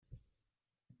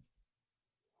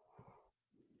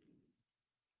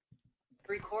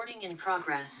Recording in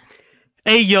progress.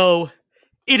 Hey yo,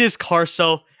 it is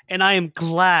Carso, and I am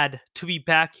glad to be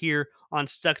back here on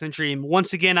Stuck in a Dream.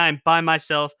 Once again, I am by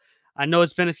myself. I know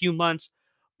it's been a few months,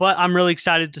 but I'm really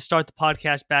excited to start the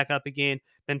podcast back up again.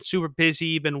 Been super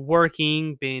busy, been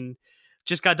working,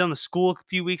 just got done with school a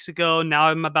few weeks ago. Now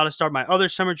I'm about to start my other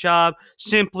summer job.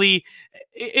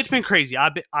 It's been crazy.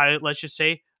 Let's just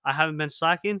say I haven't been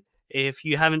slacking. If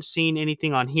you haven't seen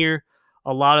anything on here,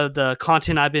 a lot of the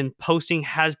content I've been posting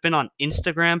has been on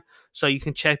Instagram. So you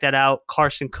can check that out,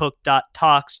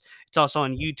 carsoncook.talks. It's also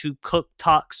on YouTube, Cook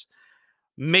Talks.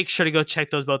 Make sure to go check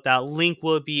those both out. Link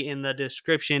will be in the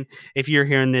description if you're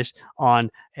hearing this on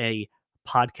a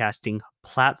podcasting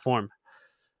platform.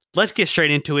 Let's get straight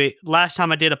into it. Last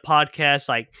time I did a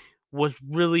podcast, was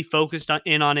really focused on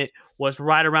it, was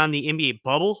right around the NBA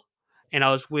bubble. And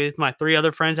I was with my 3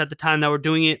 other friends at the time that were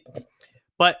doing it.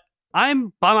 But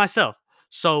I'm by myself.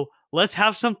 So let's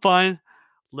have some fun.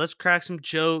 Let's crack some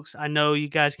jokes. I know you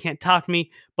guys can't talk to me,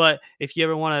 but if you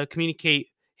ever want to communicate,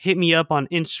 hit me up on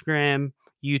Instagram,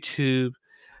 YouTube,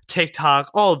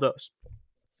 TikTok, all of those.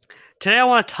 Today I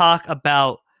want to talk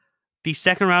about the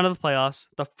second round of the playoffs,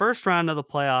 the first round of the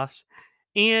playoffs,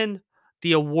 and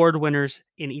the award winners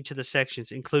in each of the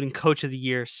sections, including Coach of the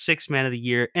Year, Sixth Man of the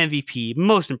Year, MVP,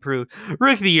 Most Improved,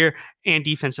 Rookie of the Year, and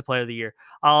Defensive Player of the Year.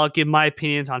 I'll give my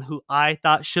opinions on who I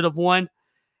thought should have won.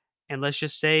 And let's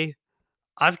just say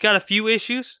I've got a few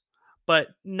issues, but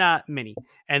not many.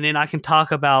 And then I can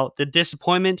talk about the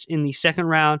disappointments in the second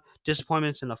round,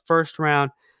 disappointments in the first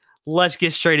round. Let's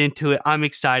get straight into it. I'm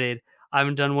excited. I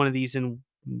haven't done one of these in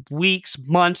weeks,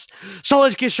 months. So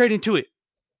let's get straight into it.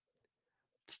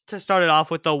 To start it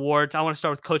off with the awards, I want to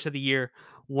start with Coach of the Year.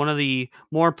 One of the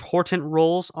more important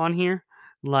roles on here.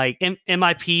 Like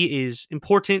MIP is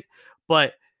important,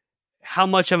 but how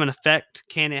much of an effect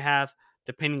can it have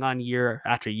depending on year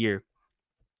after year?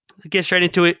 Let's get straight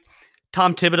into it.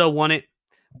 Tom Thibodeau won it.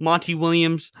 Monty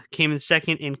Williams came in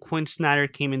second, and Quinn Snyder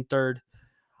came in third.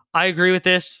 I agree with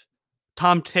this.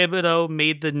 Tom Thibodeau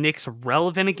made the Knicks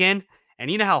relevant again. And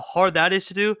you know how hard that is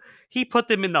to do? He put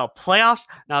them in the playoffs.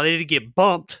 Now, they didn't get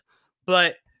bumped,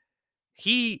 but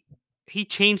he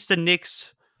changed the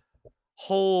Knicks'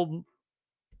 whole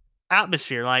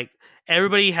atmosphere. Like,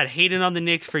 everybody had hated on the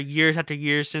Knicks for years after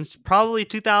years, since probably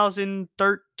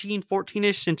 2013,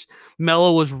 14-ish, since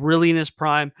Melo was really in his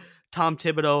prime. Tom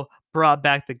Thibodeau brought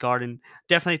back the Garden.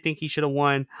 Definitely think he should have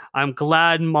won. I'm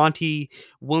glad Monty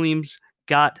Williams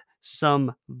got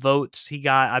some votes. He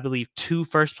got, I believe, 2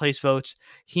 first-place votes.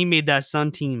 He made that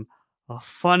Sun team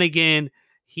fun again.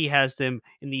 He has them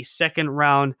in the second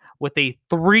round with a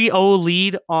 3-0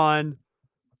 lead on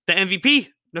the MVP,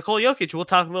 Nikola Jokic. We'll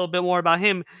talk a little bit more about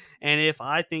him and if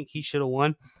I think he should have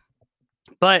won.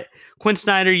 But Quinn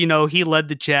Snyder, he led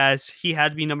the Jazz. He had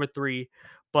to be number 3.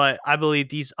 But I believe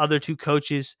these other 2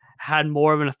 coaches had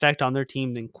more of an effect on their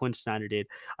team than Quinn Snyder did.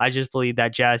 I just believe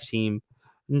that Jazz team,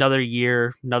 another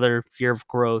year of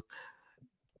growth.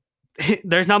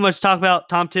 There's not much to talk about.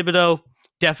 Tom Thibodeau,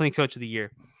 definitely Coach of the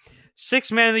Year.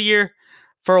 Sixth Man of the Year.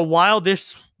 For a while,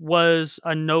 this was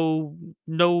a no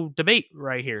debate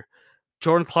right here.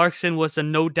 Jordan Clarkson was the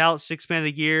no doubt Sixth Man of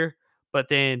the Year, but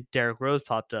then Derrick Rose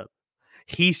popped up.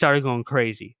 He started going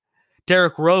crazy.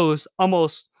 Derrick Rose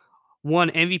almost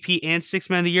won MVP and Sixth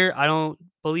Man of the Year. I don't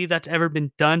believe that's ever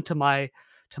been done to my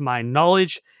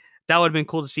knowledge. That would have been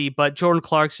cool to see. But Jordan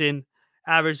Clarkson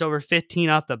averaged over 15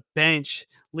 off the bench,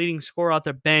 leading scorer off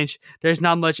the bench. There's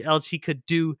not much else he could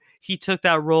do. He took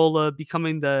that role of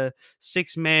becoming the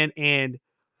sixth man, and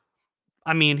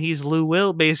I mean, he's Lou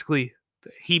Will, basically.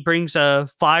 He brings a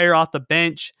fire off the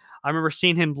bench. I remember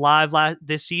seeing him live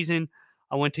this season.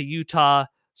 I went to Utah,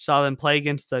 saw them play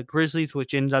against the Grizzlies,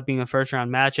 which ended up being a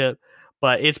first-round matchup.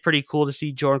 But it's pretty cool to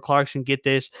see Jordan Clarkson get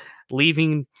this,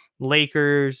 leaving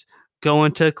Lakers,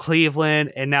 going to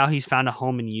Cleveland, and now he's found a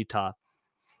home in Utah.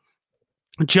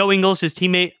 Joe Ingles, his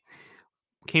teammate,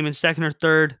 came in second or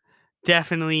third.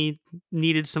 Definitely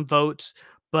needed some votes.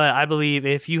 But I believe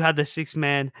if you had the sixth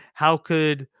man, how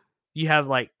could you have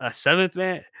like a seventh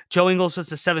man? Joe Ingles was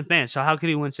the seventh man, so how could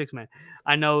he win sixth man?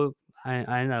 I know,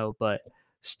 but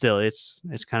still, it's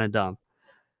kind of dumb.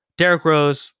 Derrick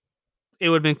Rose, it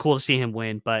would have been cool to see him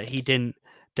win, but he didn't.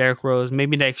 Derrick Rose,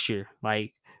 maybe next year.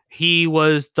 Like, he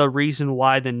was the reason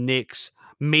why the Knicks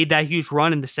made that huge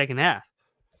run in the second half.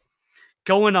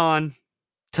 Going on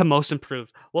to Most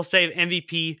Improved. We'll save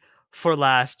MVP for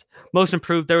last. Most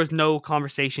Improved, there was no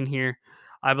conversation here.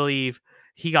 I believe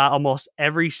he got almost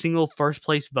every single first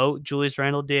place vote. Julius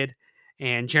Randle did,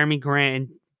 and Jeremy Grant and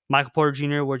Michael Porter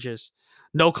Jr. were just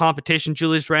no competition.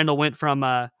 Julius Randle went from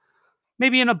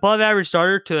maybe an above average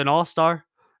starter to an all-star.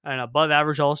 an above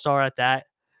average all-star at that.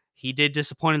 He did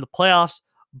disappoint in the playoffs,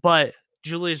 but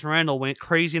Julius Randle went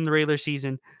crazy in the regular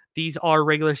season. These are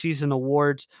regular season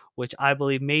awards, which I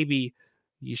believe maybe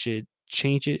you should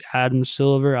change it. Adam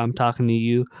Silver, I'm talking to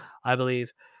you. I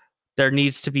believe there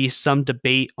needs to be some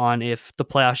debate on if the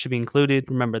playoffs should be included.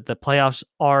 Remember, the playoffs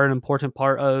are an important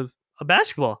part of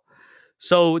basketball.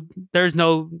 So there's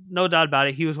no doubt about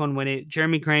it. He was going to win it.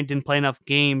 Jeremy Grant didn't play enough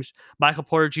games. Michael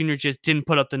Porter Jr. just didn't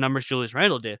put up the numbers Julius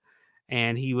Randle did.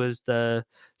 And he was the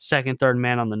second, third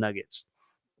man on the Nuggets.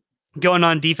 Going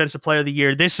on Defensive Player of the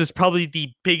Year, this is probably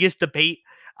the biggest debate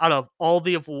out of all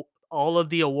of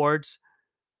the awards.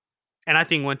 And I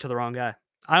think went to the wrong guy.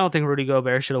 I don't think Rudy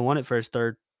Gobert should have won it for his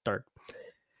third.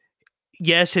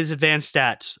 Yes, his advanced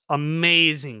stats,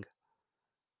 amazing.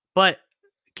 But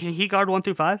can he guard 1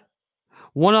 through 5?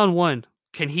 1-on-1,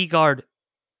 can he guard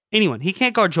anyone? He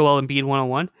can't guard Joel Embiid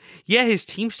 1-on-1. Yeah, his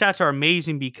team stats are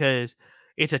amazing because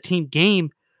it's a team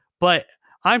game, but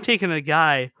I'm taking a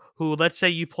guy who, let's say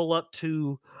you pull up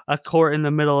to a court in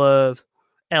the middle of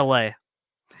LA.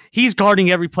 He's guarding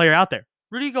every player out there.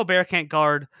 Rudy Gobert can't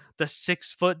guard the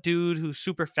 6-foot dude who's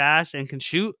super fast and can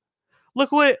shoot.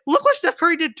 Look what Steph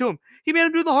Curry did to him. He made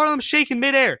him do the Harlem Shake in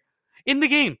midair in the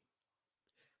game.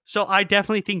 So I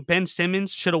definitely think Ben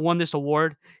Simmons should have won this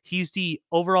award. He's the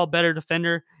overall better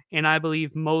defender, and I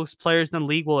believe most players in the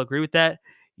league will agree with that.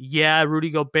 Yeah,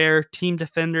 Rudy Gobert, team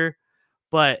defender,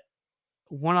 but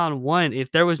 1-on-1,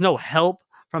 if there was no help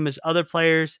from his other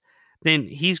players, then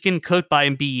he's getting cooked by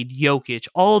Embiid, Jokic,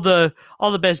 all the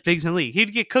best bigs in the league.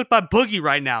 He'd get cooked by Boogie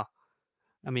right now.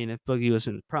 I mean, if Boogie was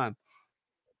in his prime.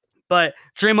 But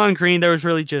Draymond Green, there was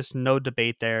really just no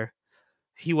debate there.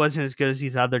 He wasn't as good as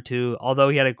these other two, although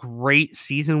he had a great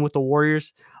season with the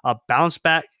Warriors, a bounce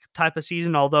back type of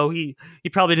season, although he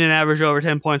probably didn't average over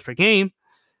 10 points per game.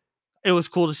 It was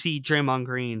cool to see Draymond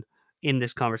Green in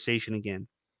this conversation again.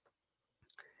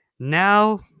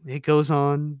 Now it goes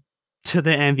on to the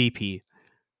MVP.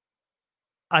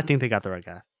 I think they got the right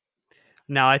guy.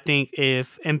 Now, I think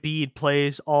if Embiid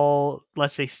plays all,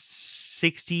 let's say,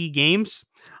 60 games,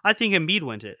 I think Embiid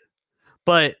wins it.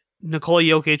 But Nikola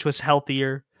Jokic was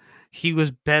healthier. He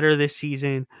was better this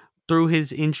season through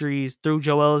his injuries, through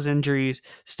Joel's injuries.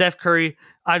 Steph Curry,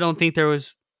 I don't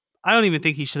even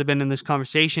think he should have been in this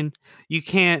conversation. You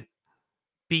can't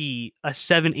be a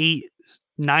 7, 8,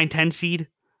 9, 10 seed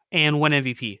and win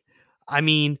MVP. I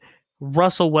mean,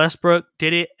 Russell Westbrook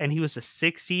did it, and he was a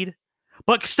 6 seed.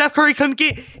 But Steph Curry couldn't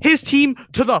get his team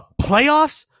to the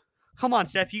playoffs? Come on,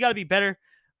 Steph, you got to be better.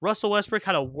 Russell Westbrook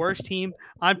had a worse team.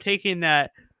 I'm taking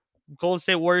that Golden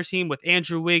State Warriors team with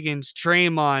Andrew Wiggins,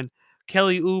 Draymond,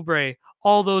 Kelly Oubre,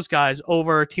 all those guys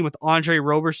over a team with Andre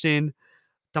Roberson,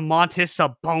 Domantas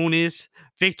Sabonis,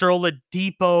 Victor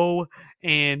Oladipo,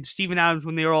 and Steven Adams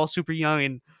when they were all super young.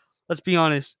 And let's be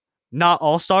honest, not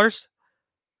all-stars.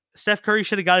 Steph Curry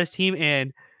should have got his team,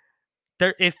 and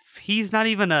if he's not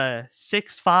even a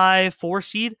 6'5", 4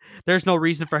 seed, there's no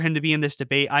reason for him to be in this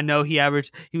debate. I know he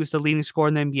was the leading scorer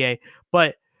in the NBA,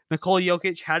 but Nikola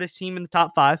Jokic had his team in the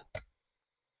top 5.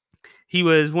 He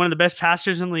was one of the best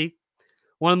passers in the league,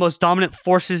 one of the most dominant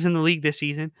forces in the league this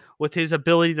season with his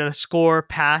ability to score,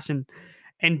 pass, and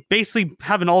basically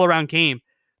have an all-around game.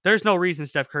 There's no reason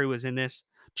Steph Curry was in this.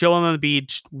 Joel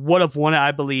Embiid would have won it,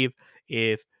 I believe,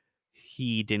 if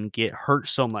he didn't get hurt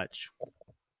so much.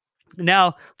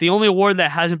 Now, the only award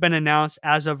that hasn't been announced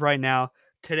as of right now,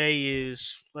 today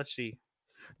is, let's see,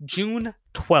 June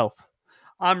 12th.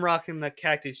 I'm rocking the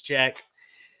Cactus Jack.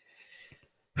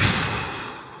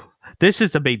 This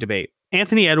is a big debate.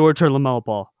 Anthony Edwards or LaMelo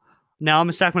Ball. Now, I'm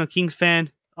a Sacramento Kings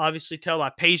fan. Obviously, tell by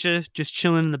Peja just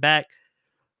chilling in the back.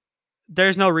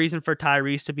 There's no reason for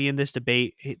Tyrese to be in this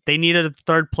debate. They needed a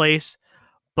third place,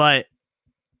 but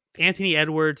Anthony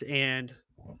Edwards and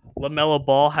LaMelo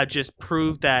Ball had just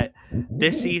proved that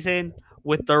this season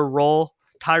with their role,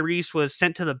 Tyrese was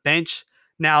sent to the bench.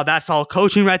 Now, that's all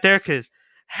coaching right there, because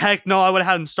heck no, I would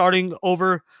have had him starting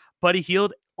over Buddy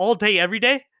Hield all day, every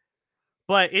day.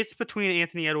 But it's between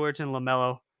Anthony Edwards and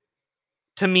LaMelo.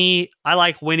 To me, I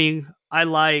like winning. I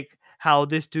like how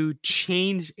this dude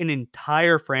changed an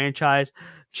entire franchise,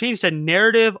 changed the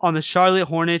narrative on the Charlotte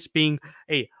Hornets being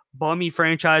a bummy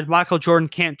franchise. Michael Jordan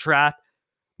can't draft.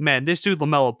 Man, this dude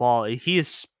LaMelo Ball, he is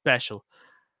special.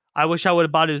 I wish I would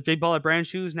have bought his Big Baller Brand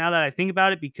shoes now that I think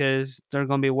about it, because they're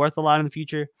going to be worth a lot in the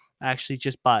future. I actually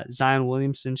just bought Zion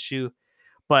Williamson's shoe,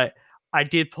 but I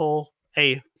did pull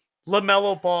a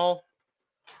LaMelo Ball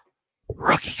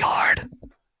rookie card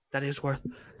that is worth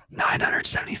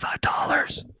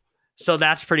 $975. So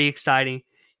that's pretty exciting.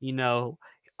 You know,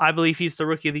 I believe he's the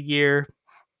Rookie of the Year.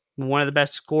 one of the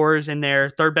best scorers in there,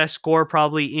 third best scorer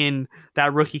probably in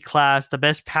that rookie class, the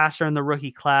best passer in the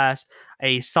rookie class,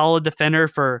 a solid defender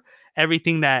for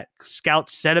everything that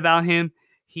scouts said about him.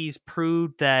 He's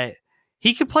proved that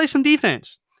he can play some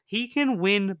defense. He can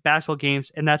win basketball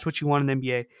games, and that's what you want in the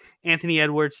NBA. Anthony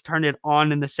Edwards turned it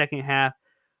on in the second half,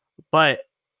 but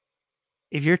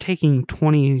if you're taking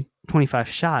 20, 25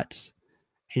 shots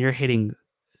and you're hitting,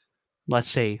 let's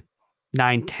say,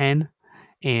 9, 10,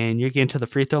 and you're getting to the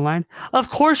free throw line, of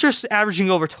course you're averaging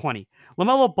over 20.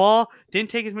 LaMelo Ball didn't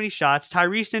take as many shots.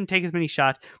 Tyrese didn't take as many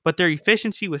shots, but their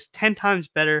efficiency was 10 times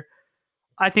better.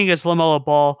 I think it's LaMelo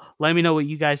Ball. Let me know what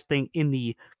you guys think in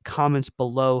the comments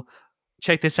below.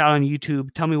 Check this out on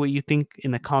YouTube. Tell me what you think in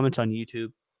the comments on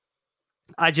YouTube.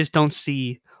 I just don't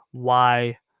see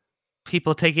why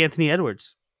people take Anthony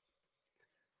Edwards.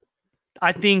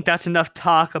 I think that's enough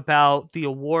talk about the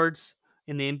awards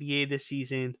in the NBA this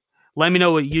season. Let me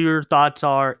know what your thoughts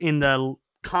are in the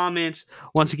comments.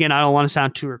 Once again, I don't want to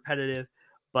sound too repetitive,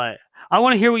 but I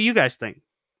want to hear what you guys think.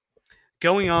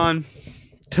 Going on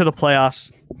to the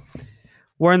playoffs.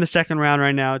 We're in the second round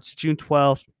right now. It's June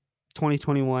 12th,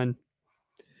 2021.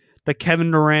 The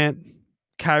Kevin Durant,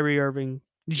 Kyrie Irving,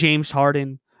 James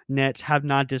Harden Nets have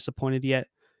not disappointed yet.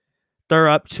 They're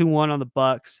up 2-1 on the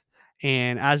Bucks,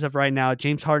 and as of right now,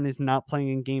 James Harden is not playing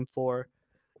in Game 4.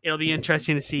 It'll be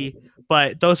interesting to see.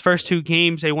 But those first two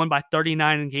games, they won by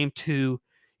 39 in Game 2.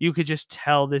 You could just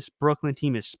tell this Brooklyn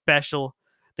team is special.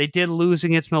 They did lose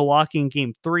against Milwaukee in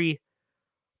Game 3,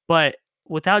 but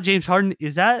without James Harden,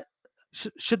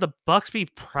 should the Bucks be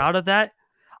proud of that?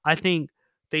 I think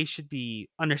they should be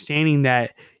understanding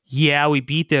that, yeah, we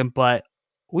beat them, but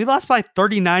we lost by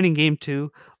 39 in Game 2,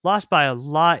 lost by a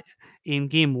lot in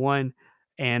Game 1,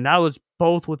 and that was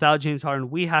both without James Harden.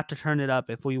 We have to turn it up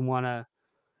if we want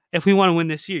to win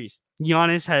this series.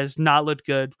 Giannis has not looked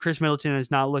good. Chris Middleton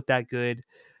has not looked that good.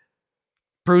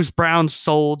 Bruce Brown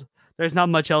sold. There's not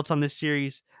much else on this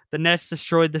series. The Nets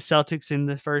destroyed the Celtics in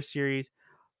the first series.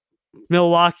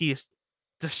 Milwaukee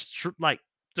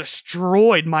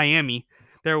destroyed Miami.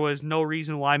 There was no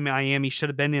reason why Miami should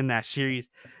have been in that series.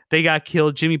 They got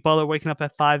killed. Jimmy Butler waking up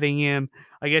at 5 a.m.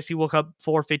 I guess he woke up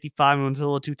 4:55 and was a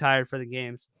little too tired for the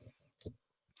games.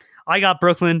 I got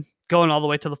Brooklyn going all the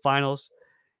way to the finals,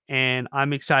 and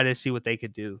I'm excited to see what they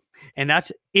could do. And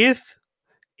that's if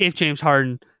James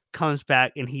Harden comes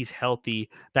back and he's healthy,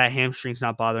 that hamstring's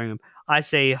not bothering him. I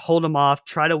say hold him off,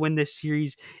 try to win this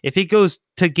series. If it goes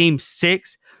to Game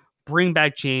 6, bring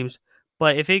back James.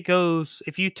 But if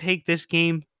you take this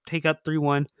game, take up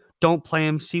 3-1, don't play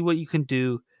him, see what you can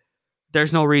do.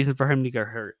 There's no reason for him to get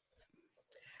hurt.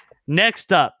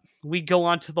 Next up, we go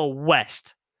on to the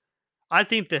West. I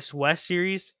think this West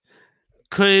series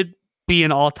could be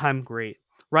an all-time great.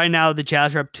 Right now, the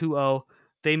Jazz are up 2-0.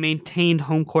 They maintained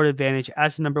home court advantage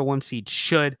as the number 1 seed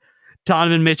should.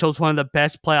 Donovan Mitchell is one of the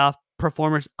best playoff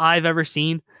performers I've ever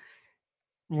seen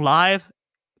live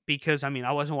because,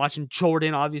 I wasn't watching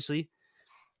Jordan, obviously.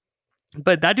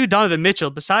 But that dude, Donovan Mitchell,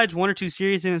 besides 1 or 2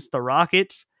 series against the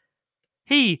Rockets,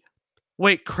 he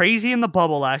went crazy in the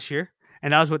bubble last year,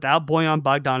 and that was without Bojan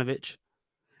Bogdanovic.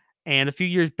 And a few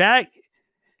years back,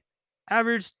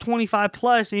 averaged 25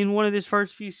 plus in one of his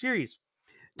first few series.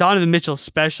 Donovan Mitchell's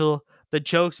special. The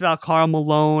jokes about Karl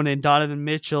Malone and Donovan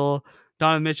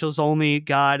Mitchell's only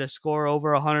guy to score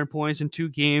over 100 points in 2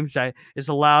 games that is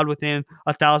allowed within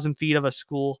 1,000 feet of a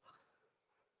school.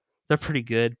 They're pretty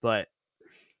good, but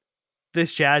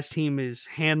this Jazz team is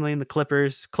handling the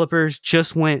Clippers. Clippers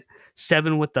just went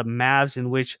 7 with the Mavs, in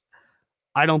which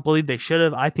I don't believe they should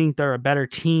have. I think they're a better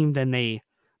team than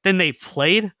they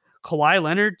played. Kawhi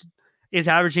Leonard is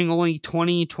averaging only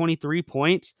 20, 23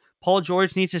 points. Paul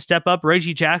George needs to step up.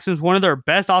 Reggie Jackson's one of their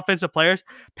best offensive players.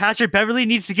 Patrick Beverley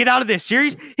needs to get out of this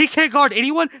series. He can't guard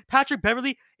anyone. Patrick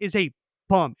Beverley is a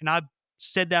bum, and I've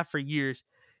said that for years.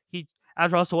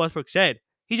 As Russell Westbrook said,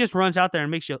 he just runs out there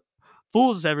and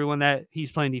fools everyone that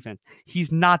he's playing defense.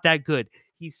 He's not that good.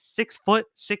 He's 6 foot,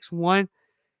 6'1".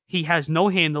 He has no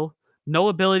handle, no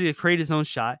ability to create his own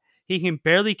shot. He can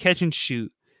barely catch and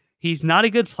shoot. He's not a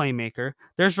good playmaker.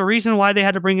 There's a reason why they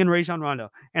had to bring in Rajon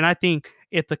Rondo. And I think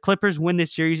if the Clippers win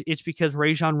this series, it's because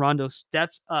Rajon Rondo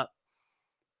steps up.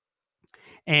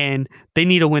 And they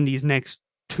need to win these next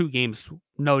 2 games,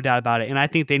 no doubt about it. And I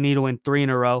think they need to win 3 in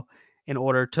a row in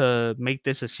order to make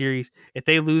this a series. If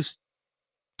they lose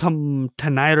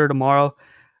tonight or tomorrow,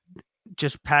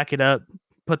 just pack it up,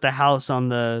 put the house on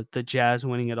the Jazz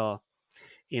winning it all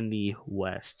in the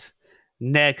West.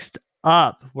 Next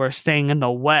up, we're staying in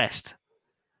the West.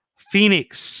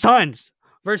 Phoenix Suns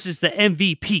versus the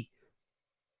MVP,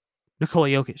 Nikola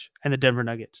Jokic and the Denver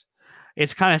Nuggets.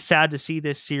 It's kind of sad to see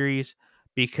this series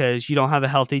because you don't have a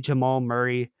healthy Jamal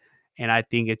Murray. And I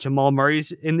think if Jamal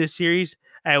Murray's in this series,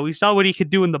 hey, we saw what he could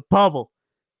do in the bubble.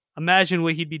 Imagine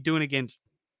what he'd be doing against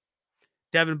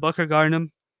Devin Booker guarding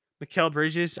him, Mikal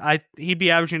Bridges. He'd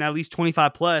be averaging at least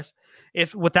 25 plus.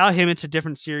 If without him, it's a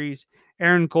different series.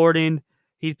 Aaron Gordon,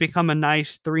 he's become a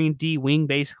nice 3-and-D wing,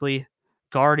 basically,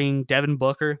 guarding Devin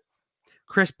Booker.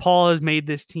 Chris Paul has made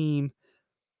this team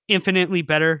infinitely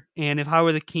better. And if I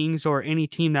were the Kings or any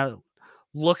team that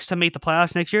looks to make the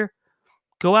playoffs next year,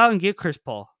 go out and get Chris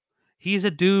Paul. He's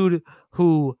a dude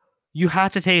who you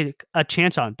have to take a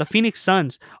chance on. The Phoenix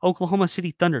Suns, Oklahoma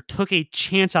City Thunder took a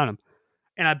chance on him.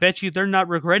 And I bet you they're not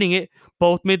regretting it.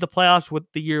 Both made the playoffs with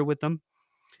the year with them.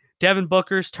 Devin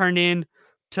Booker's turned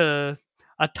into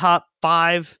a top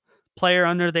 5 player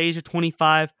under the age of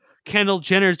 25. Kendall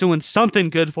Jenner's doing something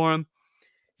good for him.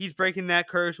 He's breaking that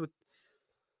curse with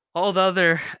all the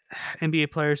other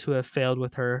NBA players who have failed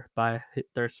with her by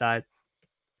their side.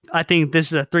 I think this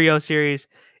is a 3-0 series.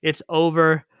 It's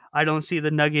over. I don't see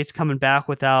the Nuggets coming back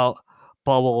without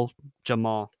bubble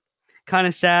Jamal. Kind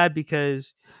of sad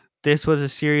because this was a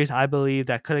series I believe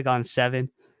that could have gone 7,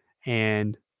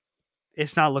 and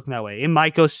it's not looking that way. It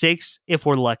might go 6 if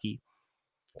we're lucky.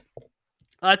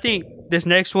 I think this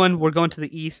next one, we're going to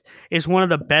the East, is one of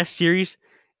the best series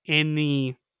in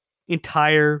the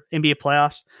entire NBA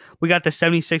playoffs. We got the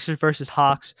 76ers versus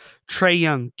Hawks. Trae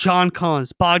Young, John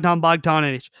Collins, Bogdan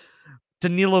Bogdanovic,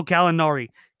 Danilo Gallinari,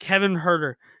 Kevin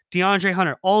Huerter, DeAndre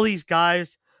Hunter. All these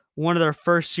guys, one of their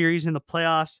first series in the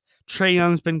playoffs. Trae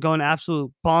Young's been going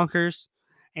absolute bonkers.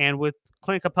 And with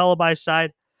Clint Capella by his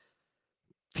side,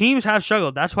 teams have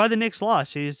struggled. That's why the Knicks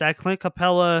lost, is that Clint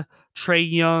Capella, Trae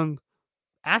Young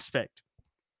aspect.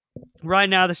 Right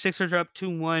now, the Sixers are up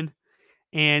 2-1,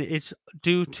 and it's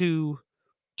due to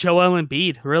Joel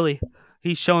Embiid, really.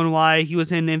 He's showing why he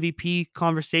was in MVP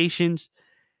conversations.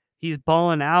 He's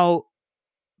balling out.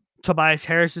 Tobias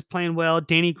Harris is playing well.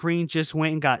 Danny Green just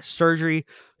went and got surgery.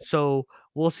 So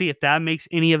we'll see if that makes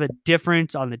any of a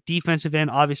difference on the defensive end.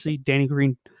 Obviously, Danny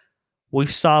Green, we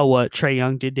saw what Trae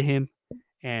Young did to him,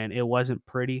 and it wasn't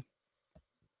pretty.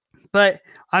 But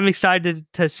I'm excited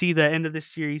to see the end of this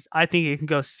series. I think it can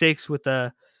go 6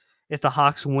 if the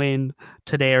Hawks win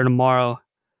today or tomorrow,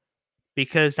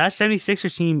 because that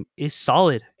 76ers team is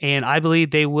solid, and I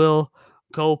believe they will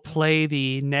go play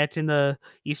the Nets in the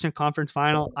Eastern Conference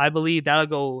Final. I believe that'll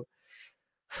go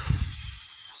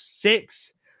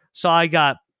 6. So I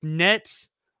got Nets,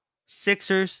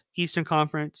 Sixers, Eastern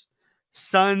Conference,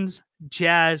 Suns,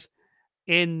 Jazz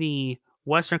in the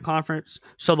Western Conference.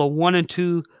 So the 1 and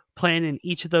 2 playing in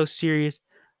each of those series.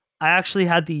 I actually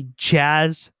had the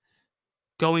Jazz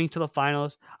going to the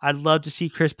finals. I'd love to see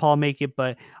Chris Paul make it,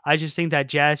 but I just think that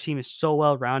Jazz team is so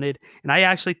well-rounded, and I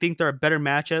actually think they're a better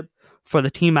matchup for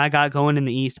the team I got going in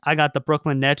the East. I got the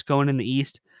Brooklyn Nets going in the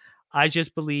East. I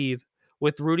just believe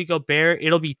with Rudy Gobert,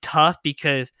 it'll be tough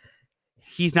because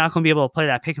he's not going to be able to play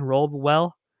that pick and roll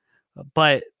well,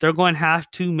 but they're going to have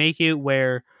to make it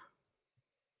where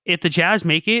if the Jazz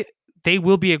make it, they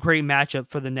will be a great matchup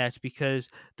for the Nets because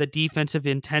the defensive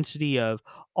intensity of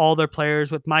all their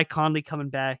players with Mike Conley coming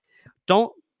back.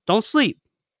 Don't sleep.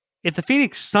 If the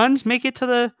Phoenix Suns make it to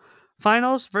the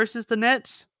finals versus the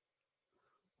Nets,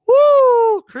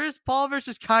 woo! Chris Paul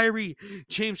versus Kyrie,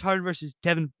 James Harden versus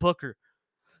Devin Booker.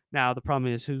 Now the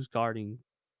problem is who's guarding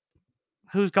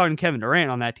Kevin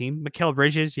Durant on that team. Mikal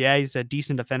Bridges, yeah, he's a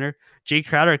decent defender. Jay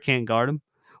Crowder can't guard him.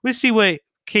 We'll see what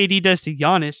KD does to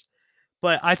Giannis.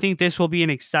 But I think this will be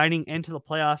an exciting end to the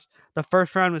playoffs. The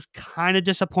first round was kind of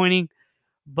disappointing,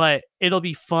 but it'll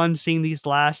be fun seeing these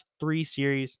last 3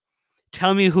 series.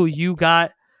 Tell me who you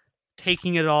got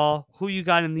taking it all, who you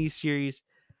got in these series.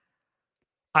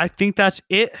 I think that's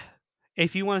it.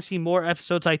 If you want to see more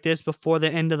episodes like this before the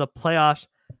end of the playoffs,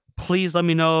 please let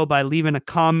me know by leaving a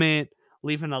comment,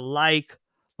 leaving a like.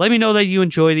 Let me know that you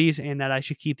enjoy these and that I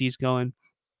should keep these going.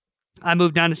 I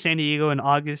moved down to San Diego in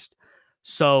August,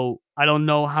 so I don't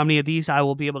know how many of these I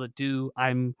will be able to do.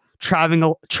 I'm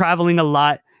traveling a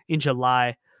lot in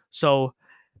July. So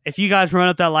if you guys run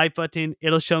up that like button,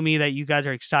 it'll show me that you guys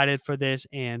are excited for this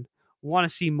and want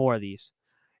to see more of these.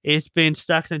 It's been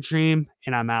Stuck in a Dream,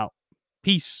 and I'm out.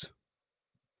 Peace.